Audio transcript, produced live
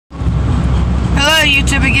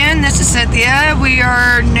YouTube again. This is Cynthia. We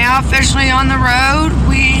are now officially on the road.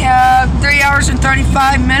 We have 3 hours and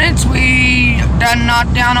 35 minutes. We done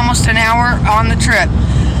knocked down almost an hour on the trip.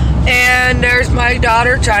 And there's my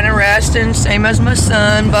daughter trying to rest, and same as my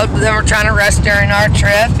son. Both of them are trying to rest during our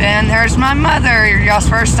trip. And there's my mother. Y'all's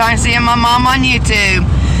first time seeing my mom on YouTube.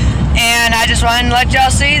 And I just wanted to let y'all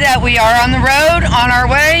see that we are on the road, on our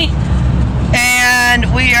way. And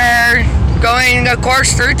we are going, of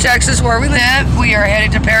course, through Texas where we live. We are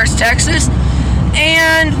headed to Paris, Texas.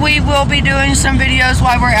 And we will be doing some videos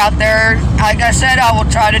while we're out there. Like I said, I will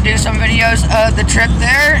try to do some videos of the trip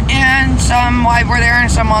there and some while we're there and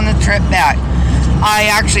some on the trip back. I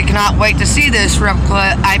actually cannot wait to see this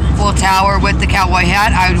replica Eiffel Tower with the cowboy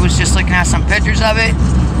hat. I was just looking at some pictures of it.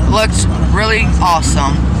 Looks really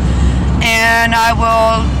awesome. And I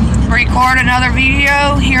will record another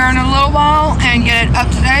video here in a little while and get it up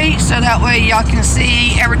to date so that way y'all can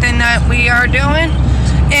see everything that we are doing.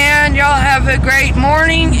 And y'all have a great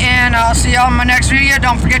morning, and I'll see y'all in my next video.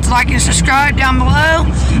 Don't forget to like and subscribe down below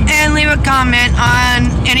and leave a comment on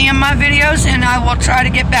any of my videos, and I will try to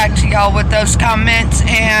get back to y'all with those comments.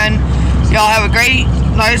 And y'all have a great,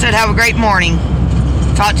 like I said, have a great morning.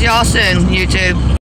 Talk to y'all soon, YouTube.